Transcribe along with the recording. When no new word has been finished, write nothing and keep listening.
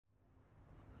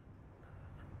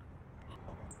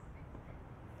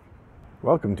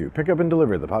Welcome to Pick Up and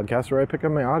Deliver, the podcast where I pick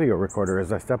up my audio recorder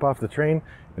as I step off the train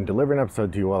and deliver an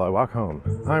episode to you while I walk home.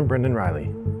 I'm Brendan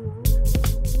Riley.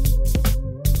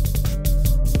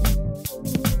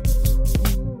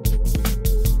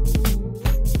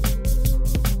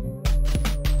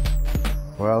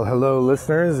 Well, hello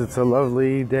listeners. It's a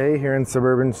lovely day here in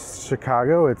suburban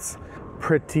Chicago. It's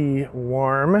pretty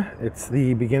warm. It's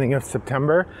the beginning of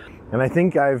September, and I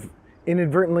think I've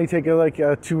inadvertently taken a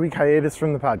 2-week hiatus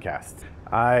from the podcast.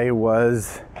 I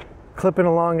was clipping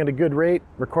along at a good rate,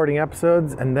 recording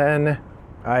episodes, and then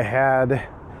I had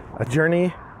a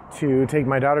journey to take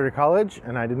my daughter to college,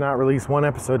 and I did not release one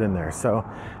episode in there. So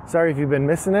sorry if you've been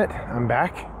missing it. I'm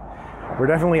back. We're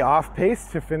definitely off pace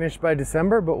to finish by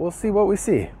December, but we'll see what we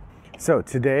see. So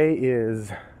today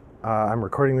is, I'm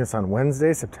recording this on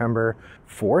Wednesday, September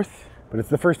 4th, but it's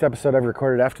the first episode I've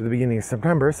recorded after the beginning of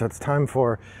September, so it's time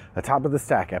for a top of the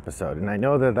stack episode. And I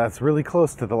know that that's really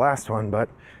close to the last one, but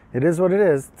it is what it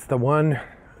is. It's the one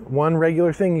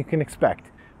regular thing you can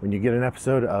expect when you get an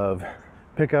episode of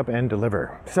Pick Up and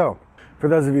Deliver. So for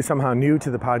those of you somehow new to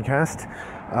the podcast,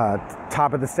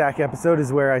 top of the stack episode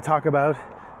is where I talk about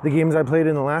the games I played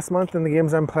in the last month and the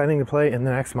games I'm planning to play in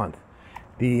the next month.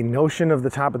 The notion of the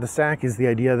top of the stack is the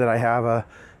idea that I have a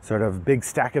sort of big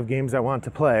stack of games I want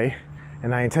to play,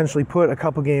 and I intentionally put a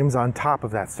couple games on top of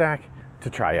that stack to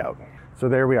try out. So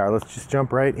there we are. Let's just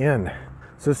jump right in.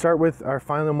 So start with our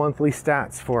final monthly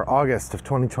stats for August of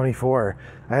 2024.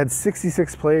 I had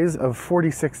 66 plays of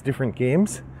 46 different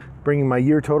games, bringing my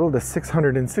year total to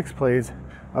 606 plays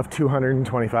of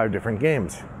 225 different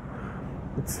games.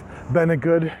 It's been a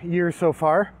good year so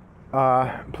far,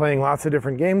 playing lots of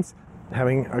different games,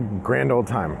 having a grand old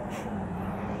time.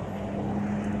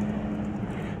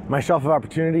 My shelf of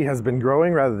opportunity has been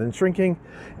growing rather than shrinking.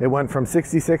 It went from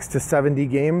 66 to 70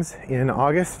 games in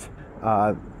August.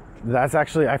 That's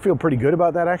actually, I feel pretty good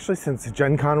about that actually, since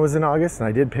Gen Con was in August and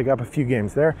I did pick up a few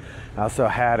games there. I also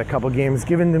had a couple games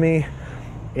given to me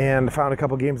and found a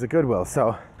couple games at Goodwill.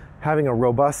 So having a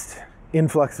robust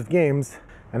influx of games,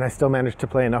 and I still managed to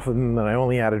play enough of them that I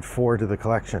only added 4 to the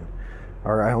collection,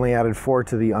 or I only added 4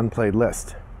 to the unplayed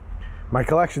list. My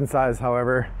collection size,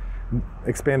 however,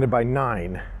 expanded by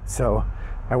 9. So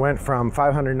I went from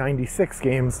 596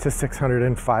 games to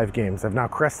 605 games. I've now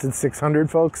crested 600,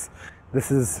 folks.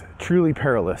 This is truly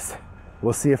perilous.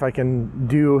 We'll see if I can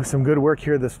do some good work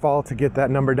here this fall to get that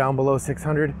number down below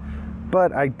 600,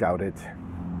 but I doubt it.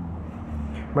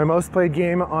 My most played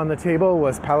game on the table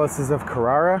was Palaces of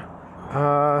Carrara.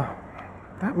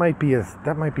 That might be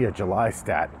a July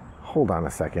stat. Hold on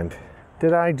a second.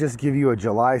 Did I just give you a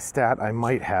July stat? I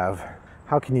might have.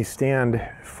 How can you stand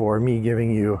for me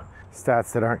giving you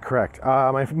stats that aren't correct?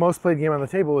 My most played game on the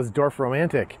table was Dorf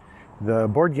Romantic, the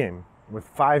board game, with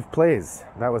 5 plays.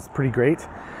 That was pretty great.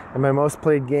 And my most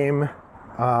played game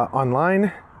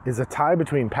online is a tie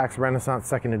between PAX Renaissance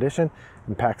 2nd Edition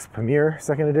and PAX Premier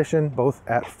 2nd Edition, both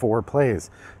at 4 plays.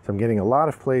 So I'm getting a lot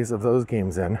of plays of those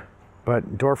games in.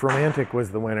 But Dorf Romantic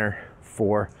was the winner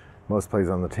for most plays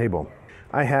on the table.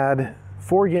 I had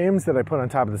 4 games that I put on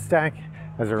top of the stack.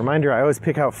 As a reminder, I always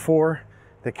pick out 4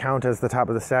 that count as the top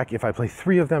of the stack. If I play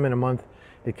 3 of them in a month,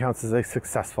 it counts as a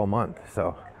successful month.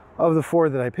 So of the 4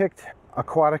 that I picked,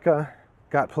 Aquatica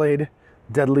got played,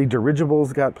 Deadly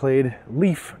Dirigibles got played,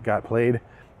 Leaf got played,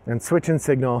 and Switch and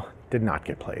Signal did not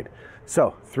get played.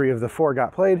 So 3 of the 4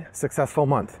 got played, successful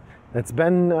month. It's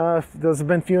been, those have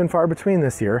been few and far between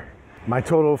this year. My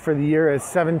total for the year is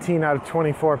 17 out of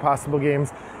 24 possible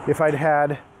games. If I'd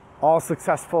had all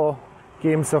successful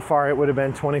games so far, it would have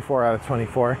been 24 out of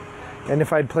 24. And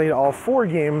if I'd played all 4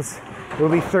 games, it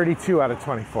would be 32 out of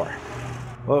 24.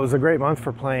 Well, it was a great month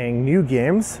for playing new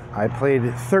games. I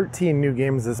played 13 new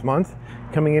games this month.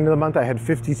 Coming into the month, I had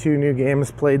 52 new games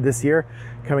played this year.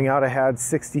 Coming out, I had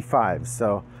 65.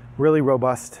 So really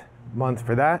robust month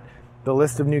for that. The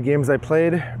list of new games I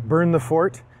played: Burn the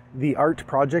Fort, The Art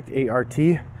Project, ART,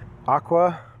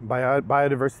 Aqua,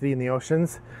 Biodiversity in the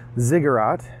Oceans,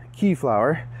 Ziggurat,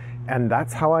 Keyflower, and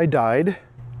That's How I Died,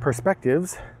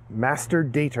 Perspectives, Master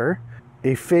Dater,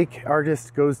 A Fake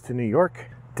Artist Goes to New York,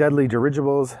 Deadly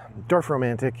Dirigibles, Dorf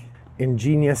Romantic,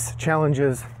 Ingenious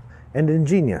Challenges, and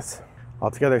Ingenious.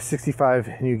 Altogether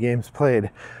 65 new games played.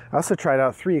 I also tried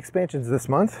out 3 expansions this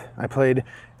month. I played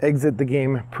Exit the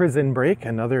Game Prison Break,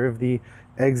 another of the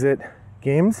Exit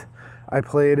games. I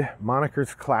played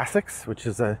Moniker's Classics, which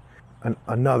is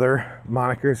another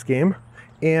Moniker's game.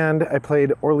 And I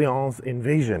played Orleans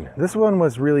Invasion. This one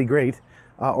was really great.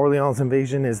 Orleans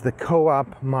Invasion is the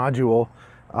co-op module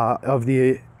of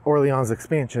the Orleans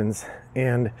expansions.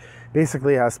 And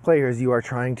basically, as players, you are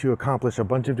trying to accomplish a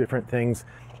bunch of different things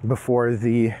before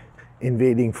the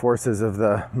invading forces of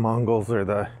the Mongols or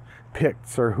the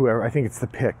Picts or whoever, I think it's the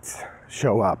Picts,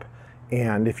 show up.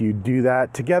 And if you do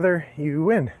that together, you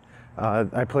win.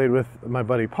 I played with my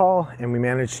buddy Paul, and we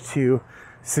managed to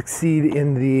succeed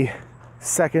in the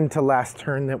second to last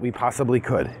turn that we possibly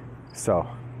could. So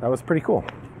that was pretty cool.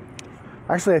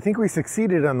 Actually, I think we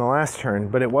succeeded on the last turn,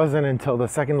 but it wasn't until the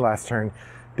second last turn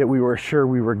that we were sure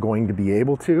we were going to be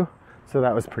able to. So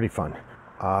that was pretty fun.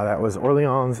 That was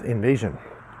Orleans Invasion,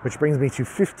 which brings me to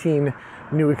 15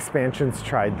 new expansions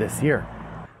tried this year.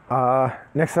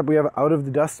 Next up, we have Out of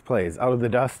the Dust plays. Out of the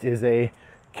Dust is a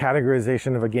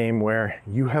categorization of a game where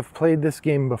you have played this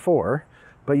game before,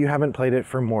 but you haven't played it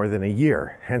for more than a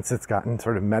year. Hence, it's gotten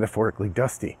sort of metaphorically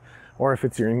dusty. Or if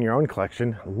it's in your own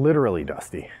collection, literally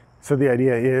dusty. So the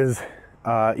idea is,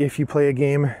 if you play a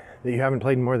game that you haven't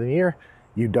played in more than a year,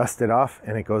 you dust it off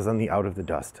and it goes on the Out of the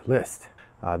Dust list.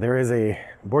 There is a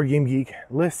Board Game Geek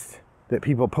list that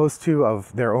people post to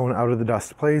of their own Out of the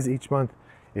Dust plays each month.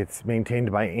 It's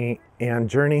maintained by Anne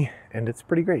Journey, and it's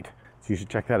pretty great. So you should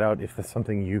check that out if that's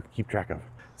something you keep track of.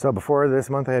 So before this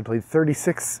month, I had played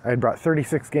 36. I had brought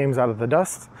 36 games out of the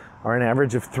dust, or an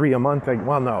average of 3 a month.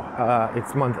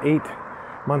 It's month 8,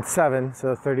 month 7.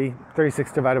 So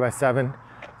 36 divided by 7,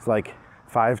 it's like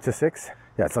 5 to 6.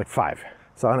 Yeah, it's like 5.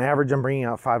 So on average, I'm bringing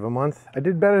out 5 a month. I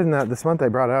did better than that this month. I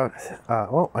brought out,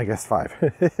 I guess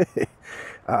 5.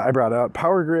 I brought out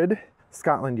Power Grid,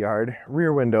 Scotland Yard,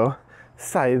 Rear Window,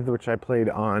 Scythe, which I played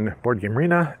on Board Game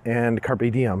Arena, and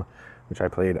Carpe Diem, which I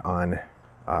played on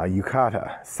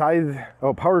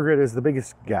Yukata. Power Grid is the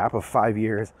biggest gap of 5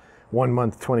 years, 1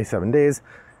 month, 27 days.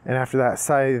 And after that,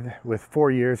 Scythe with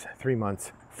 4 years, 3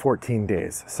 months, 14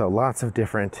 days. So lots of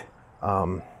different,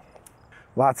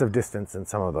 lots of distance in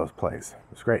some of those plays.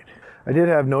 It was great. I did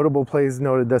have notable plays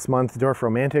noted this month. Dwarf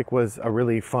Romantic was a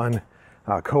really fun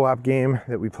co-op game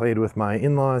that we played with my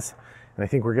in-laws. And I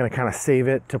think we're going to kind of save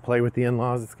it to play with the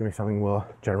in-laws. It's going to be something we'll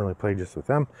generally play just with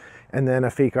them. And then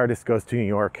A Fake Artist Goes to New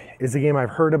York is a game I've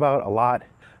heard about a lot,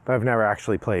 but I've never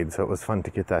actually played. So it was fun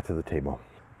to get that to the table.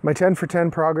 My 10 for 10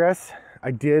 progress,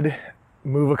 I did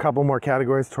move a couple more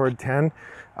categories toward 10.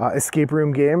 Escape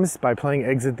room games, by playing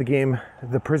Exit the Game,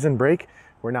 The Prison Break.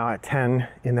 We're now at 10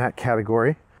 in that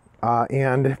category.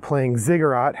 And playing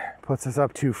Ziggurat puts us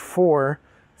up to 4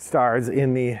 stars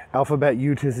in the alphabet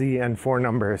U to Z and 4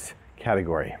 numbers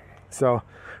category. So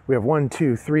we have 1,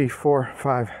 2, 3, 4,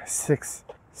 5, 6,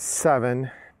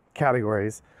 7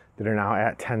 categories that are now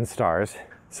at 10 stars.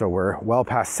 So we're well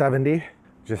past 70.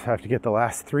 Just have to get the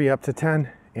last 3 up to 10,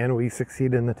 and we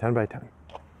succeed in the 10 by 10.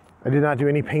 I did not do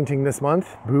any painting this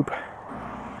month. Boop.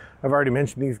 I've already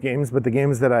mentioned these games, but the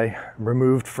games that I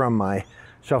removed from my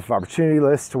Shelf of Opportunity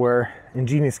list were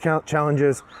Ingenious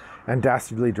Challenges and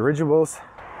Dastardly Dirigibles.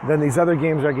 Then these other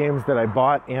games are games that I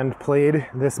bought and played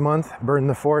this month: Burn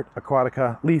the Fort,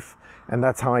 Aquatica, Leaf, and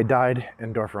That's How I Died,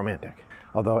 and Dwarf Romantic.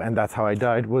 Although And That's How I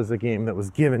Died was a game that was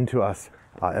given to us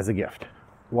as a gift.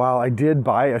 While I did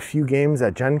buy a few games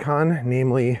at Gen Con,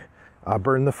 namely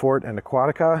Burn the Fort and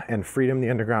Aquatica, and Freedom the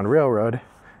Underground Railroad,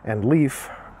 and Leaf,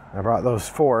 I brought those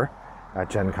 4 at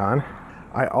Gen Con.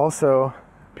 I also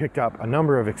picked up a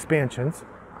number of expansions.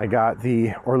 I got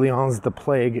the Orleans the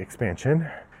Plague expansion,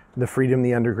 the Freedom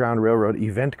the Underground Railroad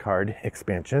event card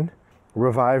expansion,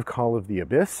 Revive Call of the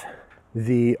Abyss,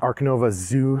 the Ark Nova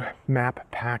Zoo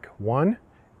Map Pack 1,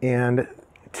 and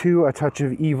 2 A Touch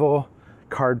of Evil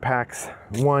card packs,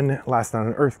 1 Last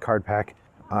on Earth card pack,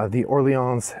 the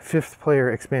Orleans 5th player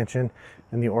expansion,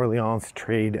 and the Orleans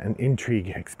Trade and Intrigue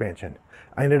expansion.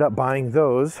 I ended up buying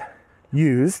those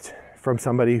used from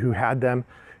somebody who had them,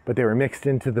 but they were mixed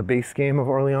into the base game of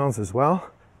Orleans as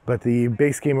well. But the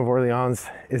base game of Orleans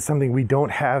is something we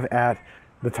don't have at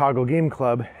the Toggle Game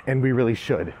Club, and we really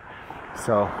should.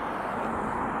 So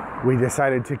we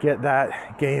decided to get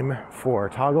that game for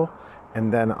Toggle,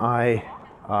 and then I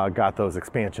got those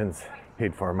expansions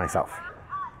paid for myself.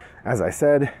 As I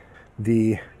said,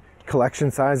 the collection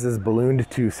size is ballooned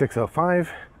to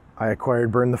 605. I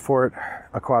acquired Burn the Fort,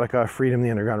 Aquatica, Freedom the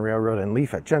Underground Railroad, and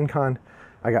Leaf at Gen Con.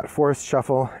 I got Forest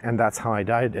Shuffle, and That's How I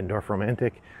Died, and Dwarf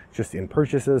Romantic just in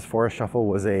purchases. Forest Shuffle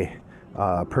was a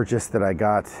purchase that I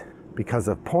got because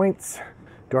of points.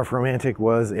 Dwarf Romantic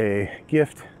was a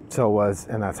gift, so was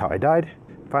And That's How I Died.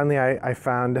 Finally, I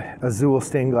found Azul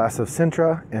Stained Glass of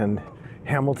Sintra and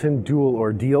Hamilton Duel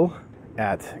or Deal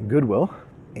at Goodwill.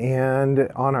 And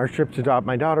on our trip to drop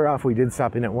my daughter off, we did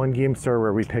stop in at one game store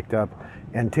where we picked up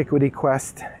Antiquity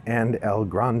Quest and El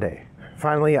Grande.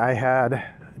 Finally, I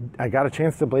got a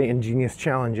chance to play Ingenious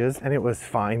Challenges, and it was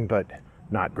fine, but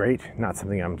not great. Not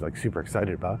something I'm like super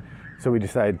excited about. So we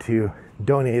decided to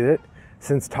donate it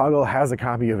since Toggle has a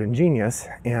copy of Ingenious,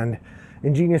 and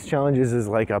Ingenious Challenges is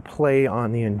like a play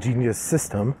on the Ingenious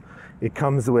system. It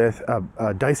comes with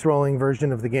a dice rolling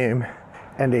version of the game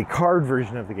and a card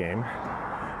version of the game,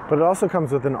 but it also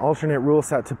comes with an alternate rule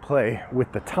set to play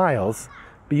with the tiles,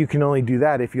 but you can only do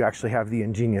that if you actually have the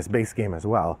Ingenious base game as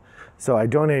well. So I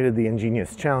donated the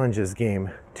Ingenious Challenges game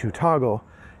to Toggle,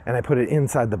 and I put it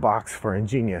inside the box for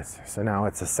Ingenious. So now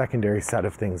it's a secondary set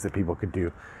of things that people could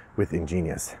do with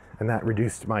Ingenious. And that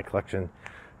reduced my collection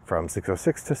from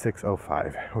 606 to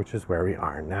 605, which is where we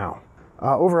are now.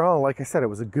 Overall, like I said, it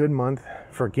was a good month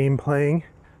for game playing.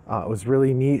 It was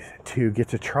really neat to get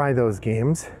to try those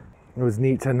games. It was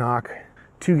neat to knock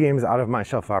 2 games out of my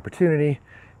shelf of opportunity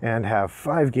and have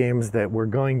 5 games that were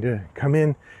going to come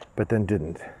in, but then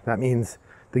didn't. That means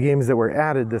the games that were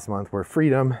added this month were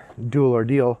Freedom, Duel or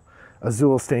Deal,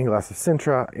 Azul Stained Glass of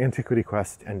Sintra, Antiquity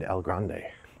Quest, and El Grande.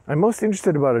 I'm most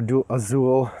interested about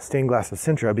Azul Stained Glass of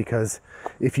Sintra because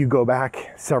if you go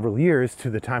back several years to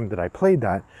the time that I played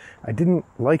that, I didn't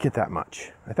like it that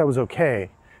much. I thought it was okay,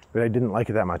 but I didn't like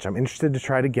it that much. I'm interested to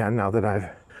try it again now that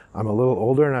I'm a little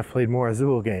older and I've played more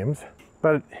Azul games.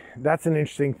 But that's an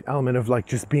interesting element of like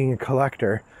just being a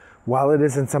collector. While it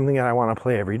isn't something that I want to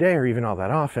play every day or even all that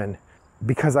often,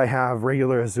 because I have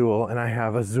regular Azul and I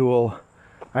have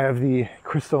the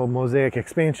Crystal Mosaic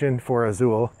expansion for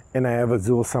Azul, and I have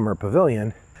Azul Summer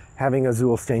Pavilion, having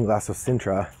Azul Stained Glass of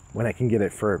Sintra, when I can get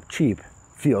it for cheap,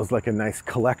 feels like a nice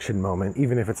collection moment,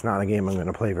 even if it's not a game I'm going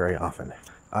to play very often.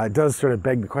 It does sort of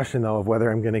beg the question, though, of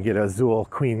whether I'm going to get Azul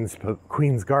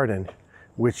Queen's Garden,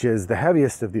 which is the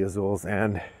heaviest of the Azuls,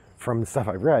 and from the stuff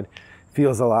I've read,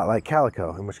 feels a lot like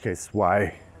Calico, in which case,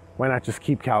 why not just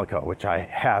keep Calico, which I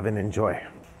have and enjoy.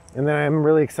 And then I'm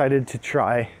really excited to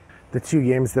try the 2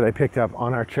 games that I picked up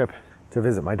on our trip to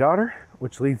visit my daughter,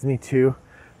 which leads me to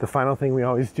the final thing we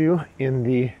always do in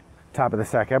the Top of the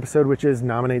Stack episode, which is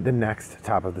nominate the next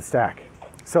Top of the Stack.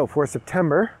 So for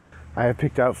September, I have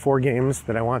picked out 4 games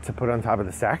that I want to put on Top of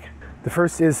the Stack. The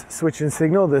first is Switch and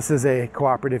Signal. This is a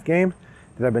cooperative game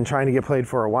that I've been trying to get played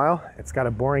for a while. It's got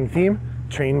a boring theme,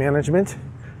 train management,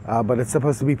 but it's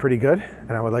supposed to be pretty good,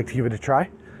 and I would like to give it a try.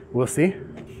 We'll see.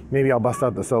 Maybe I'll bust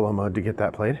out the solo mode to get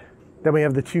that played. Then we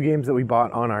have the 2 games that we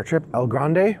bought on our trip. El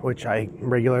Grande, which I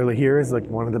regularly hear is like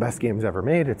one of the best games ever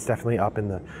made. It's definitely up in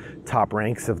the top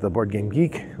ranks of the Board Game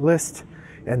Geek list.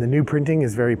 And the new printing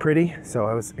is very pretty, so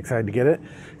I was excited to get it.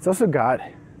 It's also got,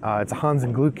 it's a Hans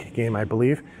and Gluck game, I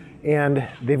believe. And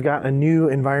they've got a new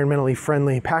environmentally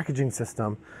friendly packaging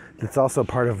system that's also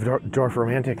part of Dwarf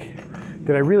Romantic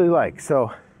that I really like.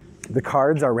 So the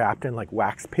cards are wrapped in like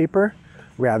wax paper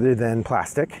rather than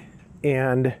plastic.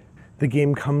 And the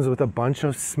game comes with a bunch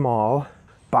of small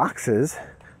boxes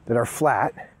that are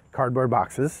flat, cardboard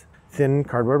boxes, thin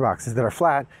cardboard boxes that are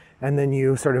flat, and then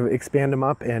you sort of expand them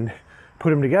up and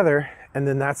put them together, and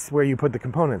then that's where you put the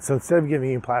components. So instead of giving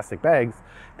you plastic bags,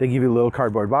 they give you little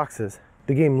cardboard boxes.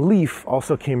 The game Leaf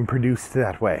also came produced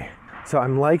that way. So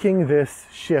I'm liking this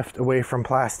shift away from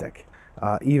plastic,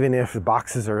 even if the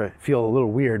boxes feel a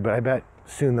little weird, but I bet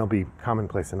soon they'll be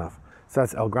commonplace enough. So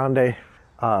that's El Grande.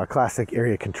 Classic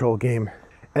area control game.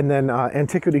 And then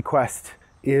Antiquity Quest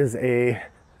is a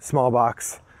small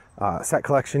box set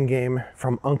collection game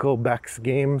from Uncle Beck's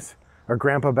Games, or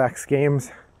Grandpa Beck's Games.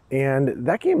 And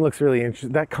that game looks really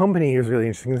interesting. That company is really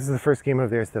interesting. This is the first game of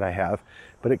theirs that I have,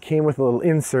 but it came with a little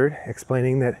insert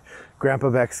explaining that Grandpa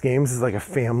Beck's Games is like a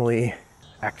family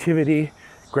activity.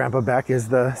 Grandpa Beck is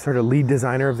the sort of lead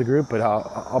designer of the group, but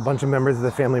a bunch of members of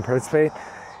the family participate.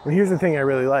 And here's the thing I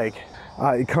really like.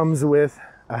 It comes with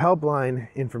a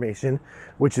helpline information,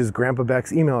 which is Grandpa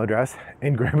Beck's email address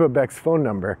and Grandpa Beck's phone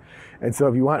number. And so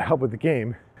if you want help with the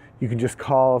game, you can just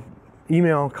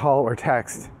email, call, or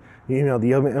text. You email the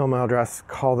email address,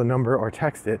 call the number, or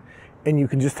text it, and you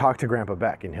can just talk to Grandpa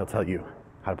Beck and he'll tell you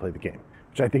how to play the game,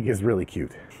 which I think is really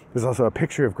cute. There's also a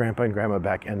picture of Grandpa and Grandma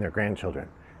Beck and their grandchildren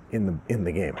in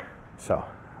the game. So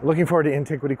looking forward to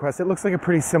Antiquity Quest. It looks like a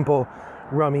pretty simple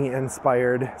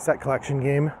Rummy-inspired set collection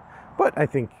game, but I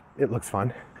think it looks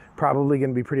fun. Probably going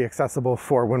to be pretty accessible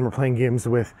for when we're playing games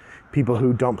with people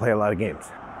who don't play a lot of games.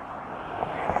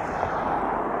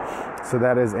 So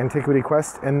that is Antiquity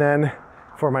Quest. And then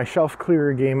for my shelf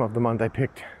clearer game of the month, I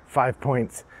picked 5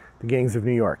 points, The Gangs of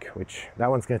New York, which that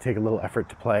one's going to take a little effort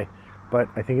to play, but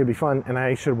I think it'd be fun. And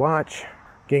I should watch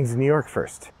Gangs of New York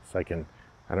first, so I can,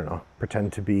 I don't know,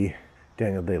 pretend to be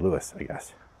Daniel Day-Lewis, I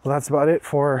guess. Well, that's about it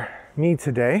for me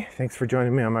today. Thanks for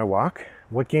joining me on my walk.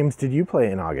 What games did you play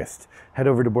in August? Head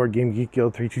over to Board Game Geek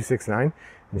Guild 3269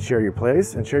 and share your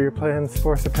plays and share your plans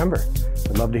for September.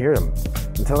 I'd love to hear them.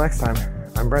 Until next time,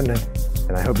 I'm Brendan,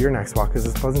 and I hope your next walk is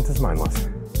as pleasant as mine was.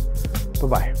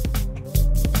 Bye-bye.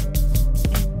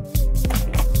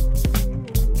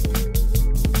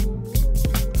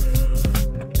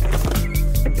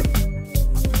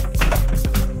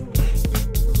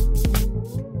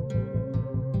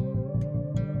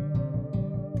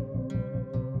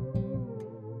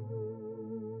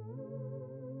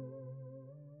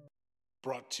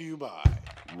 Brought to you by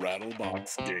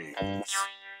Rattlebox Games.